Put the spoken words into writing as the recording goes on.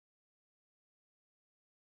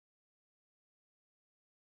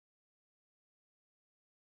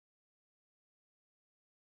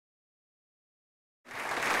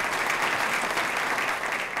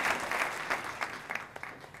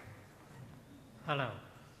Hello.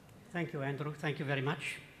 Thank you, Andrew. Thank you very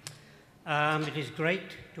much. It is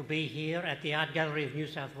great to be here at the Art Gallery of New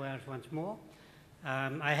South Wales once more.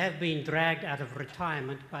 I have been dragged out of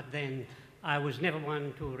retirement, but then I was never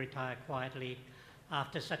one to retire quietly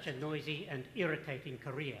after such a noisy and irritating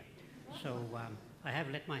career. So I have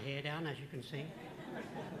let my hair down, as you can see.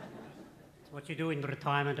 It's what you do in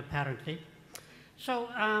retirement, apparently. So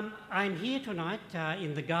I'm here tonight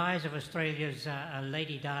in the guise of Australia's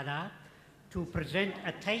Lady Dada to present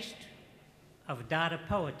a taste of Dada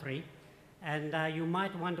poetry, and you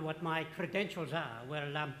might wonder what my credentials are.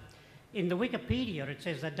 Well, in the Wikipedia it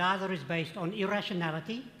says that Dada is based on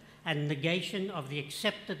irrationality and negation of the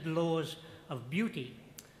accepted laws of beauty,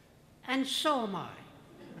 and so am I.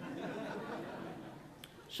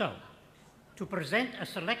 So, to present a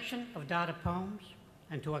selection of Dada poems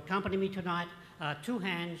and to accompany me tonight are two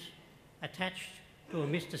hands attached to a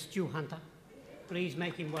Mr. Stu Hunter. Please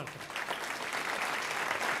make him welcome.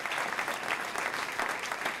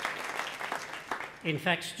 In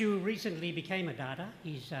fact, Stu recently became a Dada.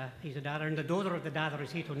 He's a Dada, and the daughter of the Dada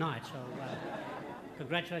is here tonight, so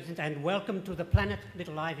congratulations, and welcome to the planet,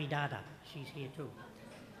 little Ivy Dada. She's here too.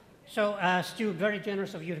 So, Stu, very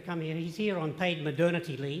generous of you to come here. He's here on paid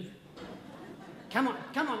maternity leave. Come on,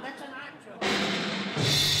 that's an art joke.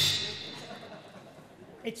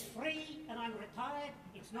 It's free, and I'm retired.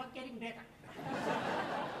 It's not getting better.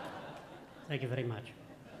 Thank you very much.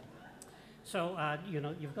 So, you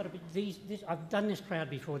know, you've got to be, I've done this crowd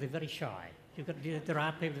before, they're very shy. There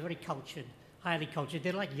are people, they're very cultured, highly cultured.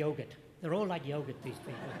 They're like yogurt. They're all like yogurt, these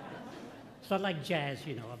people. It's not like jazz,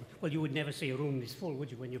 you know. Well, you would never see a room this full,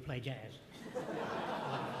 would you, when you play jazz?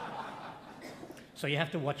 So you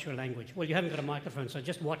have to watch your language. Well, you haven't got a microphone, so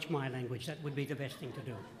just watch my language. That would be the best thing to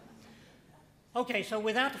do. Okay, so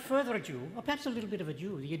without further ado, or perhaps a little bit of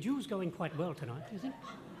ado. The adu's going quite well tonight, do you think?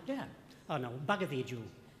 Yeah. Oh, no, bugger the adu.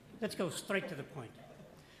 Let's go straight to the point.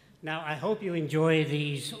 Now, I hope you enjoy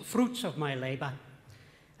these fruits of my labor,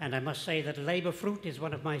 and I must say that labor fruit is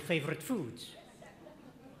one of my favorite foods.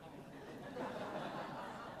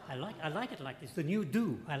 I like it like this, the new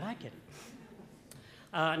do, I like it.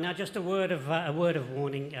 Now, just a word of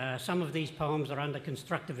warning. Some of these poems are under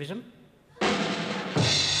constructivism.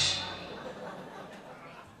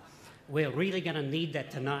 We're really going to need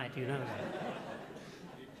that tonight, you know that.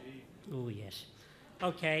 Oh, yes.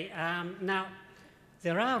 Okay, now,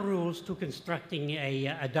 there are rules to constructing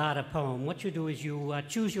a Dada poem. What you do is you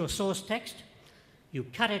choose your source text, you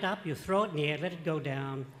cut it up, you throw it in the air, let it go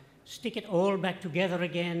down, stick it all back together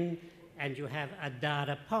again, and you have a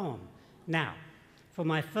Dada poem. Now, for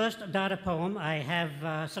my first Dada poem, I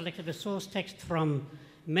have selected a source text from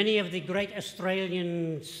many of the great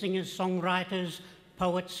Australian singers, songwriters,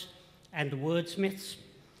 poets, and wordsmiths,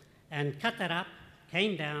 and cut that up,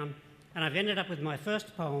 came down, and I've ended up with my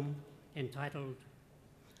first poem entitled,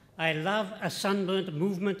 I Love a Sunburnt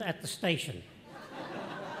Movement at the Station.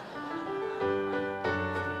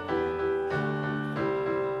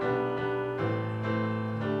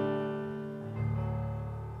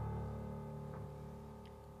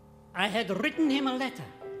 I had written him a letter,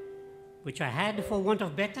 which I had, for want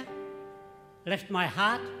of better, left my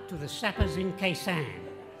heart to the sappers in Kaysan.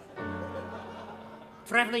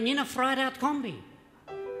 Travelling in a fried-out combi,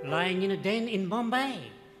 lying in a den in Bombay,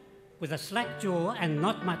 with a slack jaw and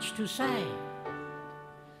not much to say.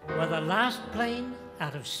 Well, the last plane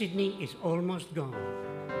out of Sydney is almost gone.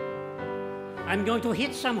 I'm going to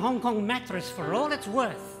hit some Hong Kong mattress for all it's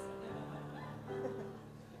worth.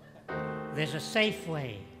 There's a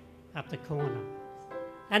Safeway up the corner,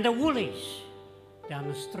 and a Woolies down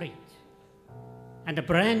the street, and a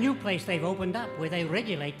brand new place they've opened up where they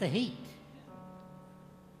regulate the heat.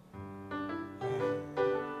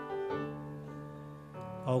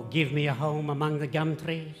 Oh, give me a home among the gum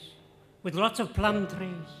trees, with lots of plum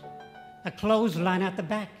trees, a clothesline out the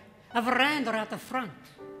back, a veranda out the front,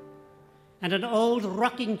 and an old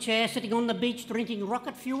rocking chair sitting on the beach drinking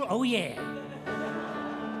rocket fuel. Oh, yeah.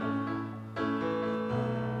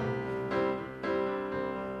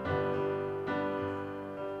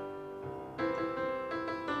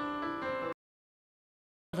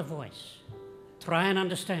 The voice. Try and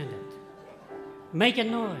understand it. Make a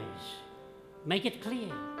noise. Make it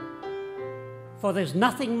clear, for there's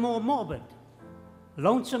nothing more morbid,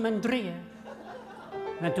 lonesome and drear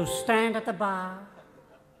than to stand at the bar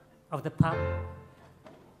of the pub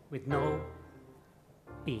with no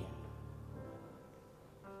beer.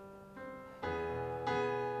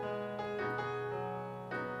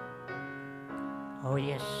 Oh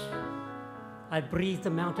yes, I breathe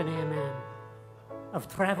the mountain air, man. Of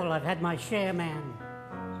travel I've had my share, man.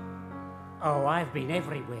 Oh, I've been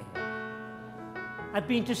everywhere. I've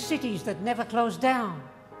been to cities that never close down,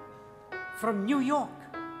 from New York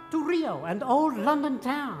to Rio and old London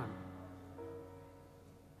town.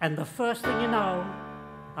 And the first thing you know,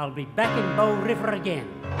 I'll be back in Bow River again.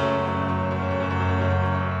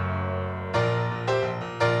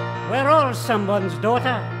 We're all someone's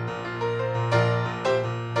daughter.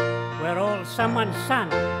 We're all someone's son.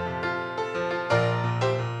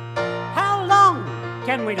 How long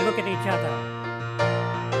can we look at each other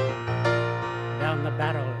down the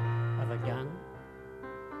barrel of a gun?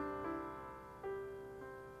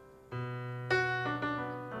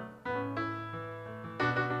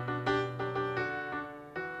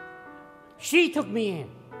 She took me in.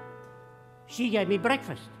 She gave me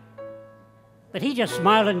breakfast. But he just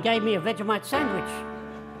smiled and gave me a Vegemite sandwich.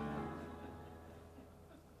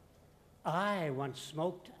 I once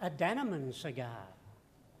smoked a Danneman cigar.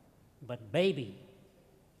 But baby,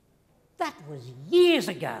 that was years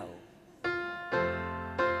ago.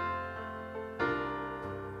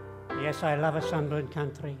 Yes, I love a sunburned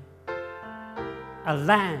country, a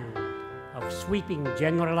land of sweeping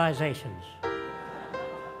generalizations.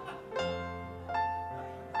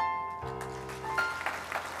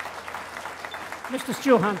 Mr.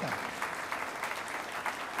 Stu Hunter.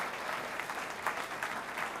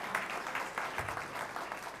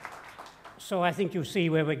 So I think you see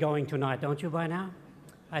where we're going tonight, don't you, by now?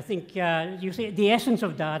 I think you see the essence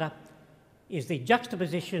of Dada is the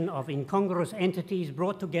juxtaposition of incongruous entities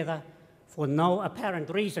brought together for no apparent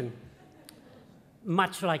reason,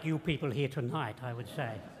 much like you people here tonight, I would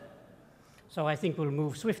say. So I think we'll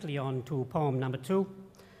move swiftly on to poem number 2.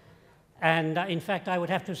 And in fact, I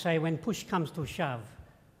would have to say, when push comes to shove,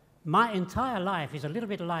 my entire life is a little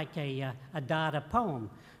bit like a Dada poem.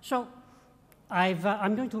 So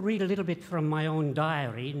I'm going to read a little bit from my own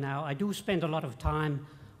diary. Now, I do spend a lot of time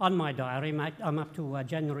on my diary. I'm up to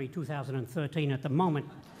January 2013 at the moment.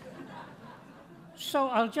 So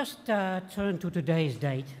I'll just turn to today's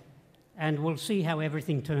date, and we'll see how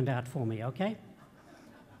everything turned out for me, okay?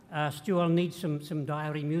 Stu, I'll need some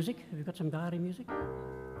diary music. Have you got some diary music?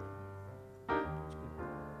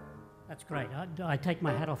 That's great. I take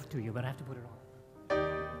my hat off to you, but I have to put it on.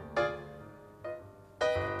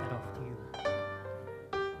 That off to you.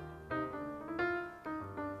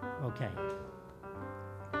 Okay.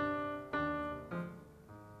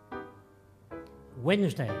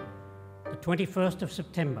 Wednesday, the 21st of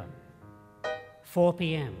September, 4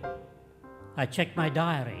 p.m. I checked my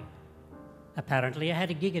diary. Apparently, I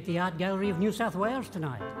had a gig at the Art Gallery of New South Wales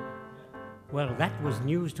tonight. Well, that was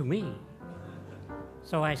news to me.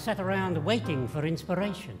 So I sat around waiting for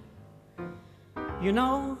inspiration. You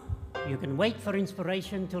know, you can wait for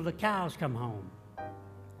inspiration till the cows come home.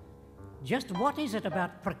 Just what is it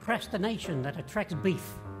about procrastination that attracts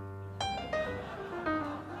beef?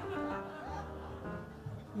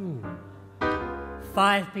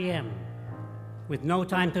 5 p.m. With no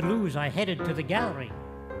time to lose, I headed to the gallery.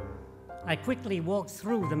 I quickly walked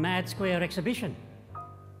through the Mad Square exhibition.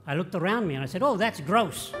 I looked around me and I said, "Oh, that's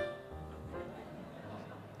gross."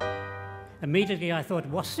 Immediately I thought,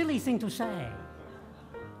 what a silly thing to say.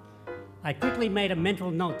 I quickly made a mental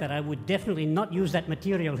note that I would definitely not use that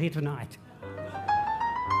material here tonight.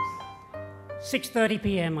 6:30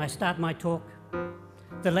 p.m. I start my talk.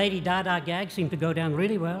 The Lady Dada gag seemed to go down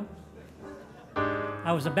really well.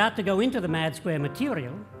 I was about to go into the Mad Square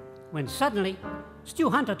material when suddenly Stu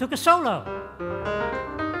Hunter took a solo.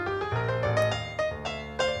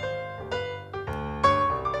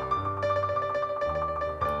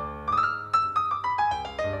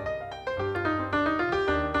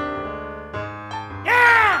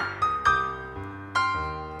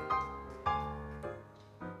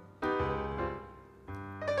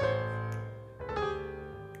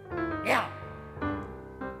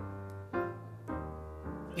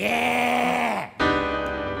 Yeah!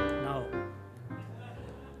 No.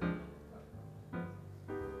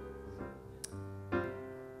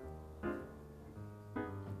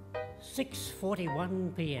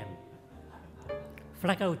 "6:41 p.m.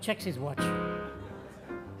 Flacco checks his watch.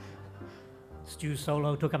 Stu's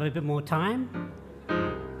solo took up a bit more time.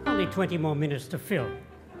 Only 20 more minutes to fill.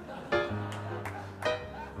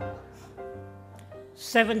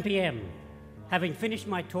 7 p.m. Having finished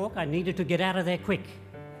my talk, I needed to get out of there quick.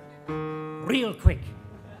 Real quick.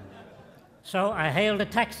 So I hailed a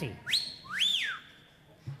taxi.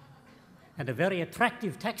 And a very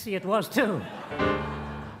attractive taxi it was too.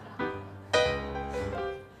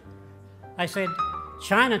 I said,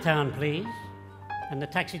 "Chinatown, please." And the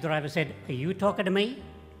taxi driver said, "Are you talking to me?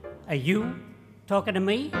 Are you talking to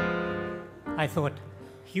me?" I thought,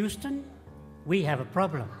 "Houston, we have a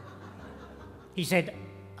problem." He said,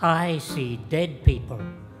 I see dead people.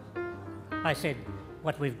 I said,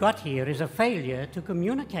 what we've got here is a failure to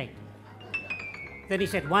communicate. Then he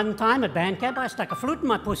said, one time at band camp, I stuck a flute in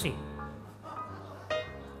my pussy.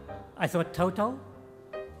 I thought, Toto,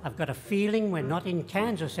 I've got a feeling we're not in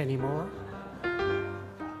Kansas anymore.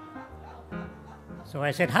 So I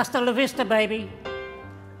said, hasta la vista, baby.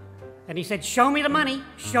 And he said, show me the money,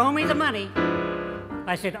 show me the money.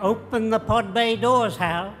 I said, open the pod bay doors,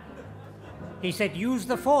 Hal. He said, use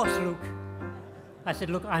the force, Luke. I said,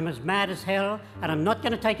 look, I'm as mad as hell, and I'm not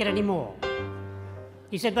going to take it anymore.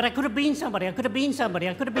 He said, but I could have been somebody, I could have been somebody,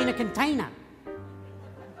 I could have been a container.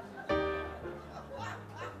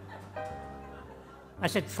 I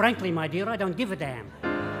said, frankly, my dear, I don't give a damn.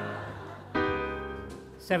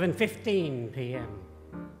 7:15 p.m.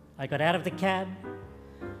 I got out of the cab,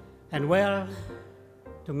 and well,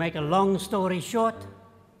 to make a long story short,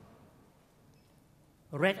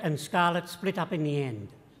 Rhett and Scarlett split up in the end.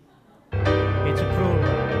 It's a cruel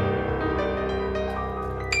one.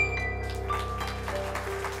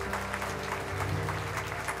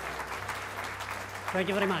 Thank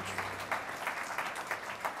you very much.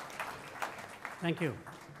 Thank you.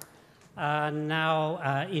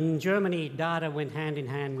 Now, in Germany, Dada went hand in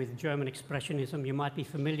hand with German Expressionism. You might be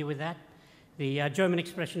familiar with that. The German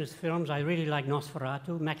Expressionist films, I really like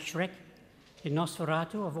Nosferatu, Max Schreck. In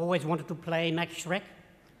Nosferatu, I've always wanted to play Max Schreck.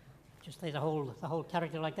 Just play the whole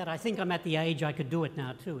character like that. I think I'm at the age I could do it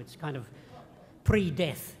now, too. It's kind of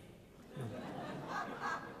pre-death.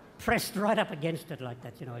 Pressed right up against it like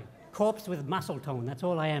that, you know. Corpse with muscle tone, that's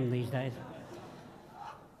all I am these days.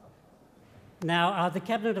 Now, The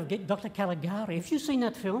Cabinet of Dr. Caligari. Have you seen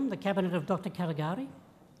that film, The Cabinet of Dr. Caligari?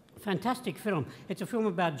 Fantastic film. It's a film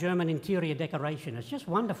about German interior decoration. It's just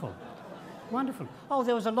wonderful. Wonderful. Oh,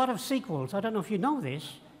 there was a lot of sequels. I don't know if you know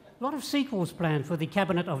this. A lot of sequels planned for The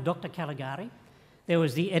Cabinet of Dr. Caligari. There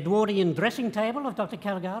was the Edwardian dressing table of Dr.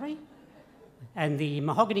 Caligari, and the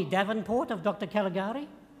mahogany Davenport of Dr. Caligari,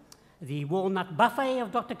 the walnut buffet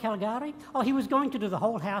of Dr. Caligari. Oh, he was going to do the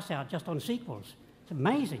whole house out just on sequels. It's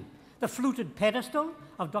amazing. The fluted pedestal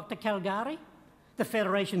of Dr. Caligari, the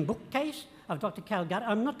Federation bookcase of Dr. Caligari.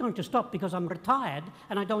 I'm not going to stop because I'm retired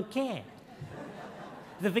and I don't care.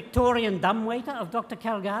 The Victorian dumbwaiter of Dr.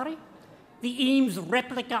 Caligari, the Eames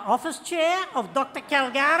replica office chair of Dr.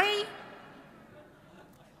 Caligari.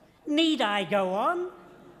 Need I go on?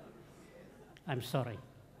 I'm sorry.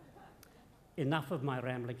 Enough of my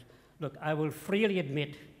ramblings. Look, I will freely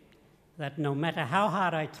admit that no matter how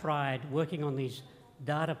hard I tried working on these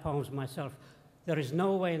Dada poems myself, there is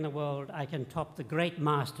no way in the world I can top the great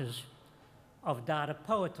masters of Dada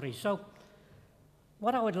poetry. So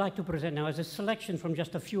what I would like to present now is a selection from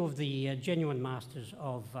just a few of the genuine masters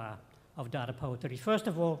of Dada poetry. First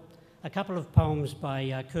of all, a couple of poems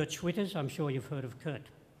by Kurt Schwitters. I'm sure you've heard of Kurt.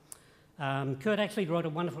 Kurt actually wrote a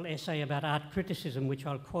wonderful essay about art criticism, which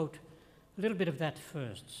I'll quote a little bit of that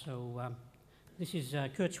first. So this is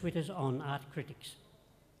Kurt Schwitters on art critics.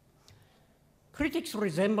 Critics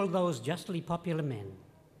resemble those justly popular men,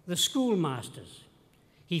 the schoolmasters.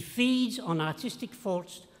 He feeds on artistic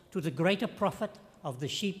faults to the greater profit of the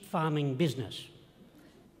sheep farming business.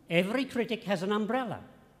 Every critic has an umbrella.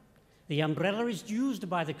 The umbrella is used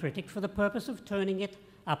by the critic for the purpose of turning it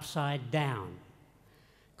upside down.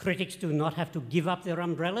 Critics do not have to give up their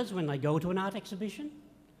umbrellas when they go to an art exhibition.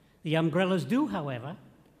 The umbrellas do, however,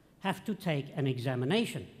 have to take an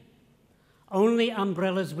examination. Only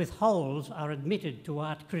umbrellas with holes are admitted to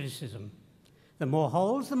art criticism. The more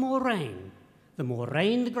holes, the more rain. The more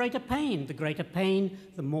rain, the greater pain. The greater pain,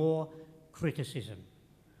 the more criticism.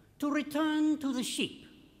 To return to the sheep,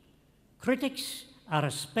 critics are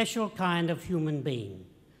a special kind of human being.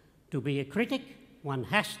 To be a critic, one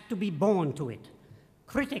has to be born to it.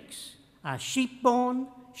 Critics are sheep-born,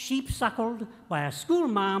 sheep-suckled by a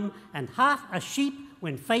schoolmarm and half a sheep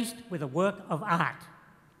when faced with a work of art.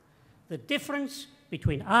 The difference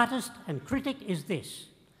between artist and critic is this.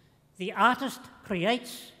 The artist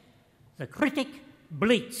creates, the critic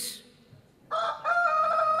bleats.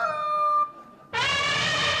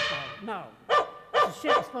 No. It's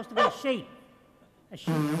supposed to be a sheep. A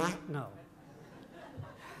sheep. No.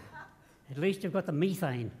 At least you've got the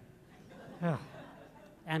methane. Oh.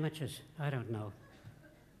 Amateurs, I don't know.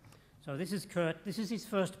 So this is Kurt. This is his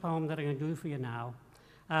first poem that I'm going to do for you now,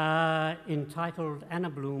 entitled Anna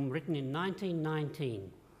Bloom, written in 1919.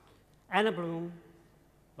 Anna Bloom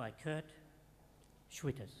by Kurt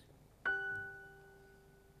Schwitters.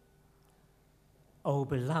 Oh,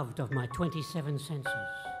 beloved of my 27 senses,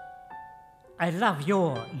 I love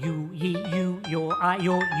your, you, ye, you, your, I,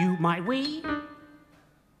 your, you, my, we.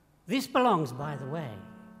 This belongs, by the way,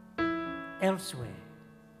 elsewhere.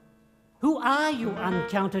 Who are you,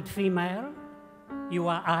 uncounted female? You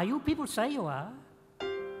are you? People say you are.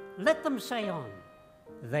 Let them say on.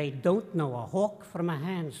 They don't know a hawk from a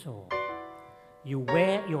handsaw. You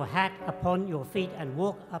wear your hat upon your feet and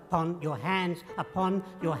walk upon your hands. Upon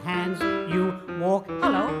your hands you walk.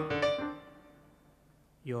 Hello.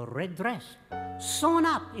 Your red dress, sewn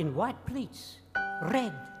up in white pleats.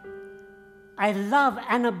 Red. I love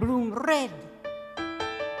Anna Bloom red.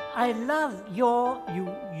 I love your,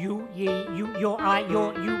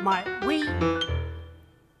 my, we.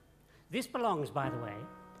 This belongs, by the way,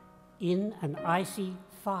 in an icy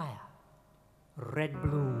fire. Red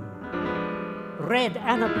bloom. Red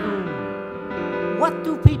Anna Bloom. What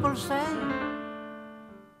do people say?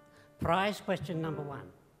 Prize question number 1.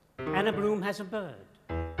 Anna Bloom has a bird.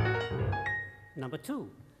 Number 2.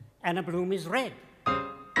 Anna Bloom is red.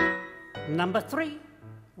 Number 3.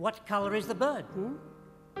 What color is the bird?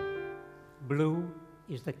 Blue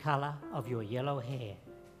is the color of your yellow hair.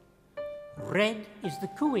 Red is the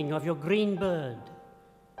cooing of your green bird.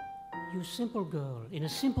 You simple girl in a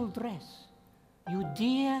simple dress. You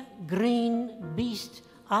dear green beast,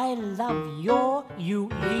 I love your, you,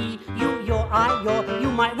 ye, you, your, I, your, you,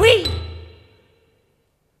 my, we!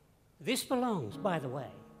 This belongs, by the way,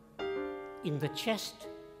 in the chest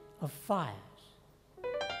of fires.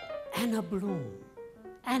 Anna Bloom.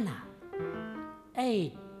 Anna.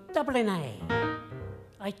 A-double-N-A.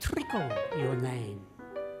 I trickle your name.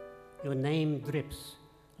 Your name drips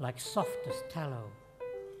like softest tallow.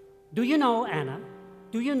 Do you know, Anna?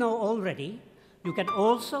 Do you know already? You can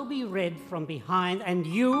also be red from behind, and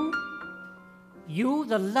you,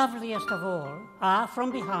 the loveliest of all, are from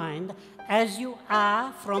behind as you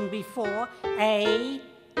are from before.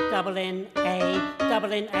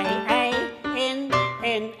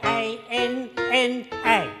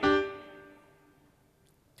 A-double-N-A-double-N-A-A-N-N-A-N-N-A.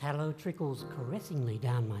 Tallow trickles caressingly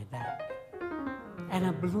down my back.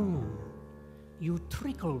 Anna Bloom, you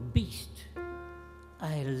trickle beast.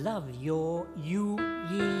 I love your, you,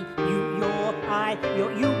 ye, you, your, I,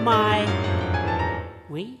 your, you, my,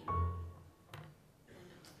 we.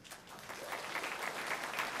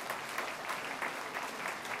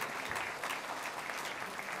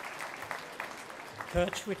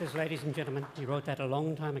 Kurt Schwitters, ladies and gentlemen, he wrote that a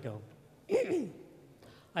long time ago.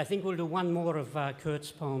 I think we'll do one more of Kurt's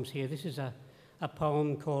poems here. This is a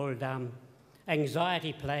poem called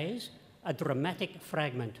Anxiety Plays, a dramatic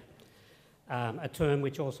fragment. A term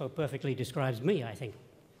which also perfectly describes me, I think.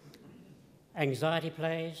 Anxiety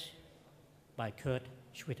Plays by Kurt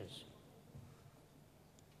Schwitters.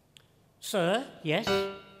 Sir, yes?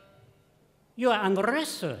 You are under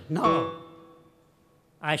arrest, sir? No.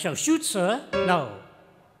 I shall shoot, sir? No.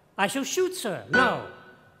 I shall shoot, sir? No.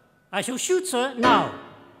 I shall shoot, sir? No.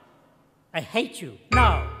 I hate you?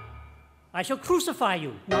 No. I shall crucify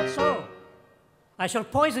you? Not so. I shall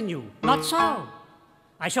poison you? Not so.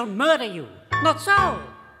 I shall murder you? Not so.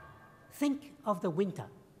 Think of the winter.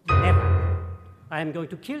 Never. I am going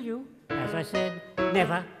to kill you, as I said,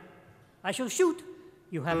 never. I shall shoot.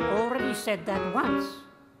 You have already said that once.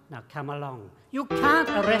 Now come along. You can't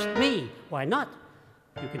arrest me. Why not?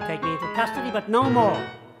 You can take me into custody, but no more.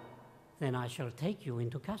 Then I shall take you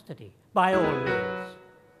into custody, by all means.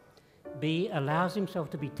 B allows himself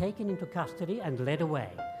to be taken into custody and led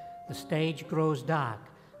away. The stage grows dark.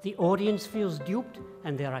 The audience feels duped,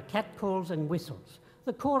 and there are catcalls and whistles.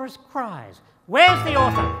 The chorus cries, "Where's the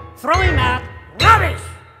author? Throw him out! Rubbish!"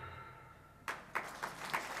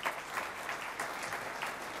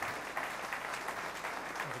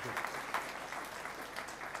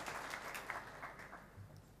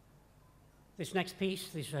 This next piece,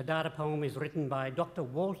 this Dada poem, is written by Dr.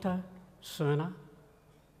 Walter Cerner,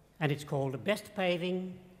 and it's called "Best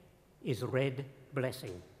Paving is Red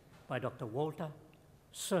Blessing" by Dr. Walter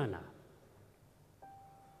Cerner.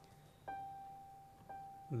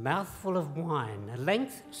 Mouthful of wine,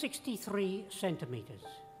 length 63 centimeters,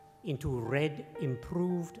 into red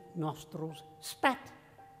improved nostrils, spat,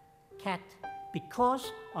 cat,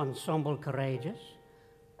 because ensemble courageous,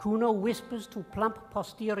 Kuno whispers to plump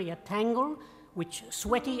posterior tangle, which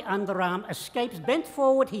sweaty underarm escapes, bent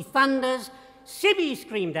forward he thunders, Sibby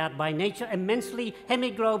screamed out by nature immensely,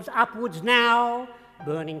 hemiglobes upwards now,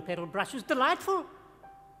 burning pedal brushes, delightful.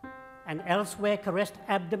 And elsewhere caressed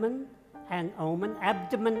abdomen and omen,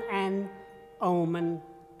 abdomen and omen,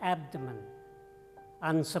 abdomen.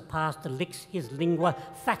 Unsurpassed licks his lingua,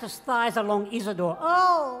 fattest thighs along Isidore.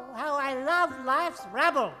 Oh, how I love life's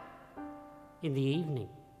rabble. In the evening,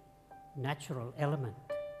 natural element.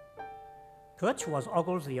 Kirchwas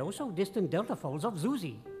ogles the oh-so-distant delta folds of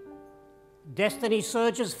Zuzi. Destiny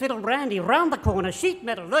surges fiddle brandy round the corner, sheet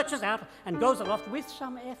metal lurches out and goes aloft with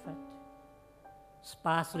some effort.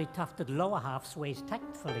 Sparsely tufted lower half sways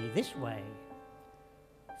tactfully this way.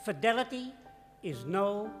 Fidelity is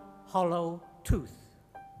no hollow tooth,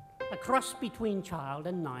 a cross between child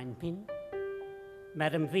and ninepin.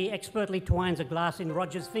 Madam V expertly twines a glass in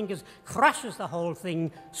Roger's fingers, crushes the whole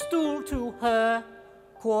thing, stool to her,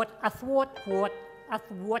 quart, athwart, quart,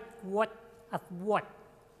 athwart, what, athwart,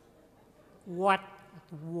 what,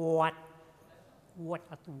 athwart, what,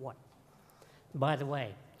 athwart. By the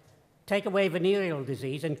way, take away venereal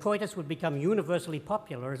disease and coitus would become universally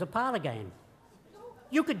popular as a parlour game.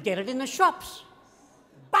 You could get it in the shops.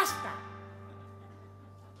 Basta!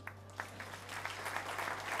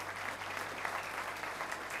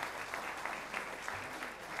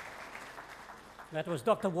 That was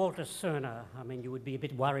Dr. Walter Cerner. I mean, you would be a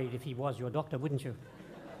bit worried if he was your doctor, wouldn't you?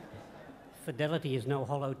 Fidelity is no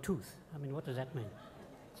hollow tooth. I mean, what does that mean?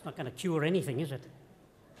 It's not going to cure anything, is it?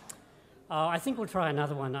 I think we'll try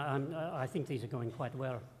another one. I think these are going quite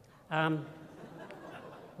well.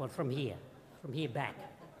 Well, from here back.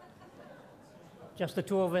 Just the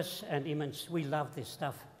two of us and Immens. We love this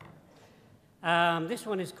stuff. This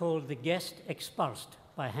one is called The Guest Expulsed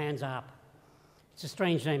by Hands Up. It's a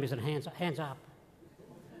strange name, isn't it? Hands Up.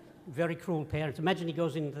 Very cruel parents. Imagine he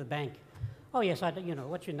goes into the bank. Oh, yes,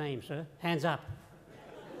 what's your name, sir? Hands Up.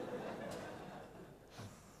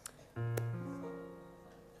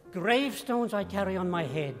 Gravestones I carry on my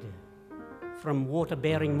head. From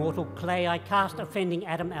water-bearing mortal clay I cast offending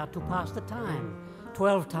Adam out to pass the time,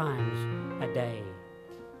 12 times a day.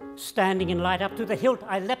 Standing in light up to the hilt,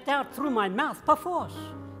 I leapt out through my mouth perforce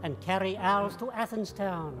and carry owls to Athens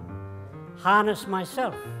town. Harness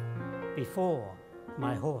myself before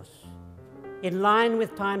my horse. In line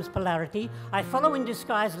with time's polarity, I follow in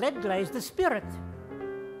disguise lead glaze the spirit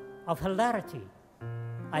of hilarity.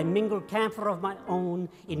 I mingle camphor of my own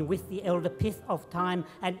in with the elder pith of time,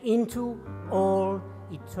 and into all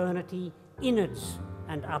eternity, innards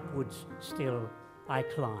and upwards still I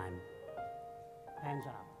climb. Hands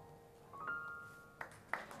up.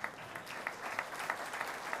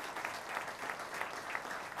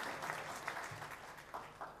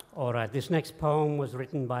 All right, this next poem was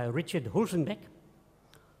written by Richard Hulsenbeck,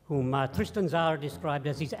 whom Tristan Tzara described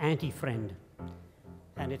as his anti-friend.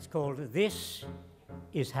 And it's called This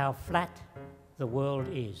Is How Flat the World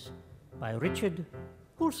Is, by Richard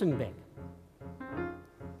Hulsenbeck.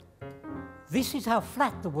 This is how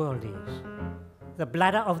flat the world is. The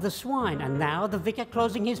bladder of the swine, and now the vicar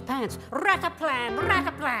closing his pants. Rataplan,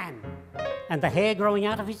 rataplan! And the hair growing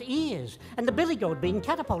out of his ears, and the billy goat being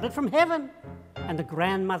catapulted from heaven, and the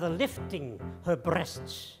grandmother lifting her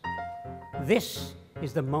breasts. This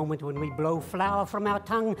is the moment when we blow flour from our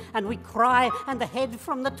tongue and we cry, and the head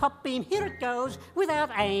from the top beam, here it goes, without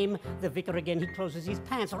aim. The vicar again, he closes his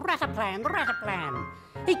pants. Rataplan, rataplan!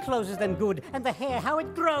 He closes them good, and the hair, how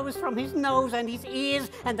it grows from his nose and his ears,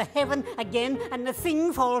 and the heaven again, and the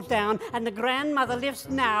thing falls down, and the grandmother lifts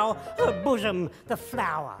now her bosom, the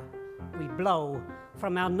flower. We blow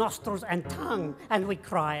from our nostrils and tongue, and we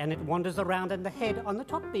cry, and it wanders around, and the head on the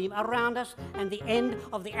top beam around us, and the end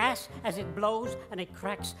of the ass as it blows, and it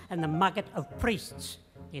cracks, and the mugget of priests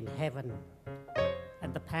in heaven.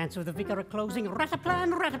 And the pants of the vicar are closing,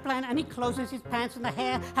 rataplan, rataplan, and he closes his pants, and the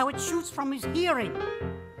hair, how it shoots from his hearing.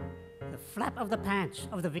 The flap of the pants,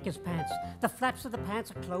 of the vicar's pants, the flaps of the pants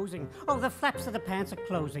are closing. Oh, the flaps of the pants are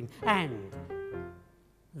closing. And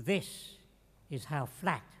this is how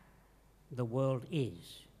flat the world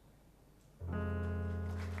is.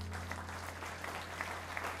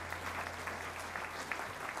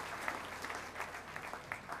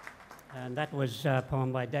 And that was a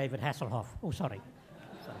poem by David Hasselhoff. Oh, sorry.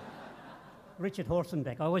 Richard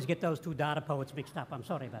Hulsenbeck. I always get those two Dada poets mixed up. I'm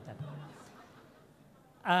sorry about that.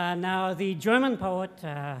 Now, the German poet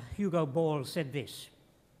Hugo Ball said this: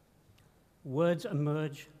 words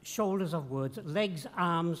emerge, shoulders of words, legs,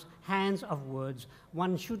 arms, hands of words.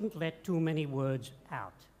 One shouldn't let too many words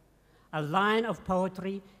out. A line of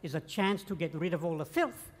poetry is a chance to get rid of all the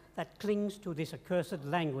filth that clings to this accursed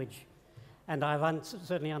language. And I've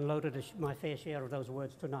certainly unloaded my fair share of those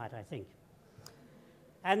words tonight, I think.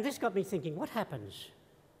 And this got me thinking, what happens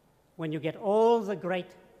when you get all the great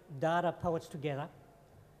Dada poets together,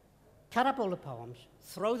 cut up all the poems,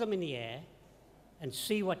 throw them in the air, and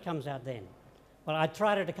see what comes out then? Well, I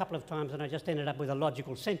tried it a couple of times and I just ended up with a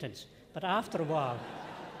logical sentence. But after a while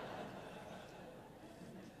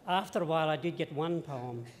I did get one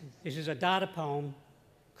poem. This is a Dada poem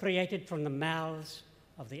created from the mouths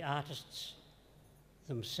of the artists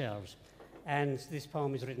themselves. And this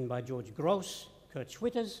poem is written by George Gross, Kurt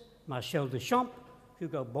Schwitters, Marcel Duchamp,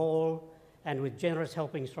 Hugo Ball, and with generous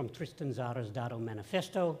helpings from Tristan Tzara's Dado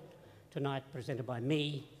Manifesto, tonight presented by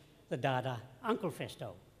me, the Dada Uncle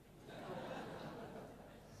Festo.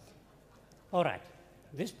 All right,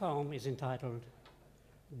 this poem is entitled,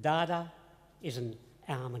 Dada is an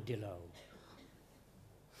Armadillo.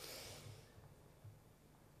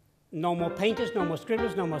 No more painters, no more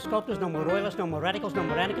scribblers, no more sculptors, no more royalists, no more radicals, no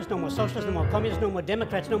more anarchists, no more socialists, no more communists, no more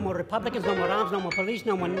Democrats, no more Republicans, no more arms, no more police,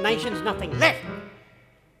 no more nations, nothing left.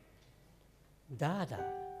 Dada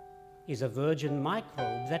is a virgin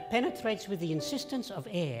microbe that penetrates with the insistence of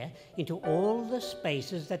air into all the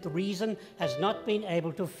spaces that reason has not been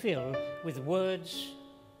able to fill with words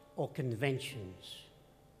or conventions.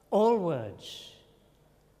 All words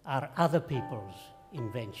are other people's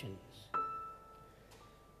inventions.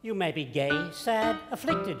 You may be gay, sad,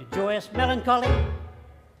 afflicted, joyous, melancholy,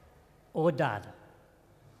 or Dada.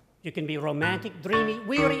 You can be romantic, dreamy,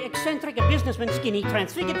 weary, eccentric, a businessman, skinny,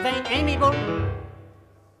 transfigured, vain, amiable,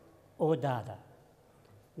 or Dada.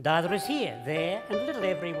 Dada is here, there, and a little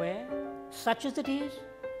everywhere, such as it is,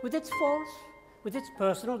 with its faults, with its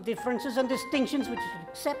personal differences and distinctions which it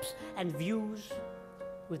accepts and views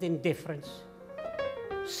with indifference.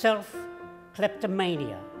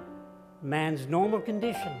 Self-kleptomania, man's normal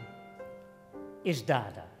condition, is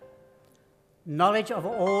Dada. Knowledge of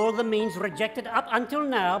all the means rejected up until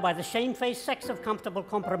now by the shamefaced sex of comfortable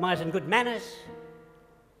compromise and good manners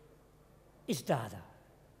is Dada.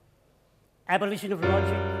 Abolition of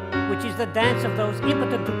logic, which is the dance of those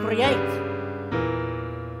impotent to create,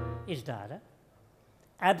 is Dada.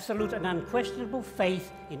 Absolute and unquestionable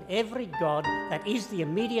faith in every God that is the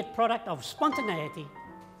immediate product of spontaneity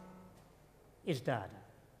is Dada.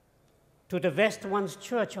 To divest one's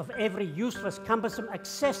church of every useless, cumbersome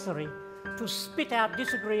accessory, to spit out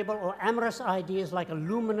disagreeable or amorous ideas like a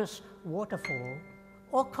luminous waterfall,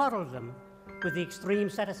 or coddle them with the extreme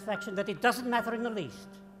satisfaction that it doesn't matter in the least,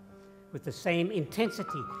 with the same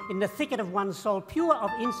intensity in the thicket of one's soul, pure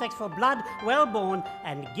of insects for blood, well-born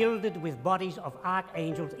and gilded with bodies of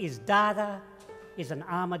archangels, is Dada, is an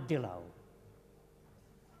armadillo.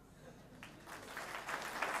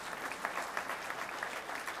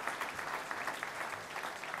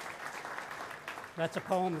 That's a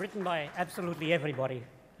poem written by absolutely everybody.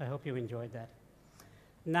 I hope you enjoyed that.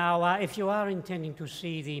 Now, if you are intending to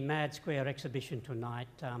see the Mad Square exhibition tonight,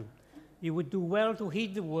 you would do well to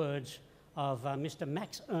heed the words of Mr.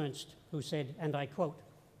 Max Ernst, who said, and I quote,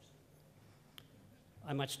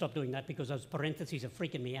 I might stop doing that because those parentheses are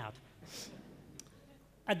freaking me out.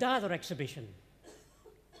 A Dada exhibition.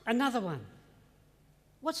 Another one.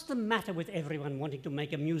 What's the matter with everyone wanting to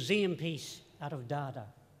make a museum piece out of Dada?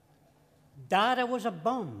 Dada was a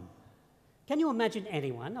bomb. Can you imagine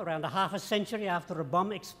anyone around a half a century after a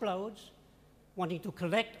bomb explodes wanting to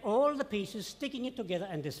collect all the pieces, sticking it together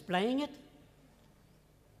and displaying it?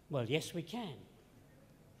 Well, yes, we can.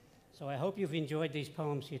 So I hope you've enjoyed these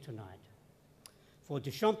poems here tonight. For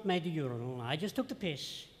Duchamp made the urinal, I just took the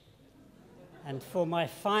piss. And for my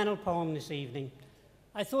final poem this evening,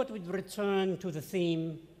 I thought we'd return to the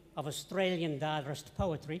theme of Australian Dadaist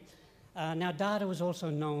poetry. Now, Dada was also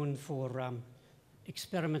known for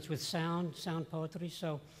experiments with sound poetry,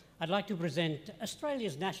 so I'd like to present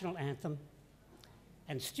Australia's national anthem,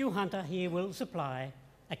 and Stu Hunter here will supply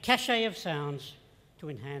a cachet of sounds to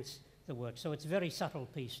enhance the work. So it's a very subtle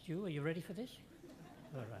piece. Stu, are you ready for this?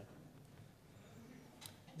 All right.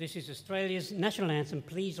 This is Australia's national anthem.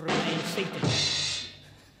 Please remain seated.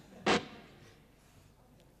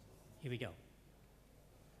 Here we go.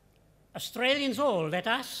 Australians all, let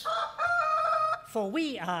us, for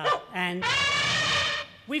we are, and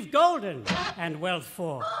we've golden and wealth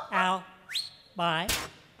for our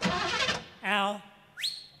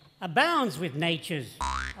abounds with natures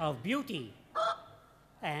of beauty,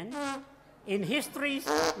 and in histories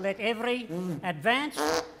let every advance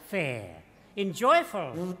fare. In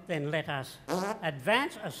joyful, then let us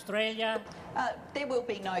advance Australia. There will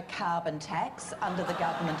be no carbon tax under the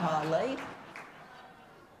government I lead.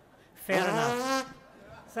 Fair enough.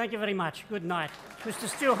 Thank you very much. Good night. Mr.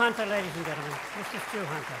 Stu Hunter, ladies and gentlemen. Mr. Stu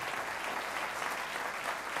Hunter.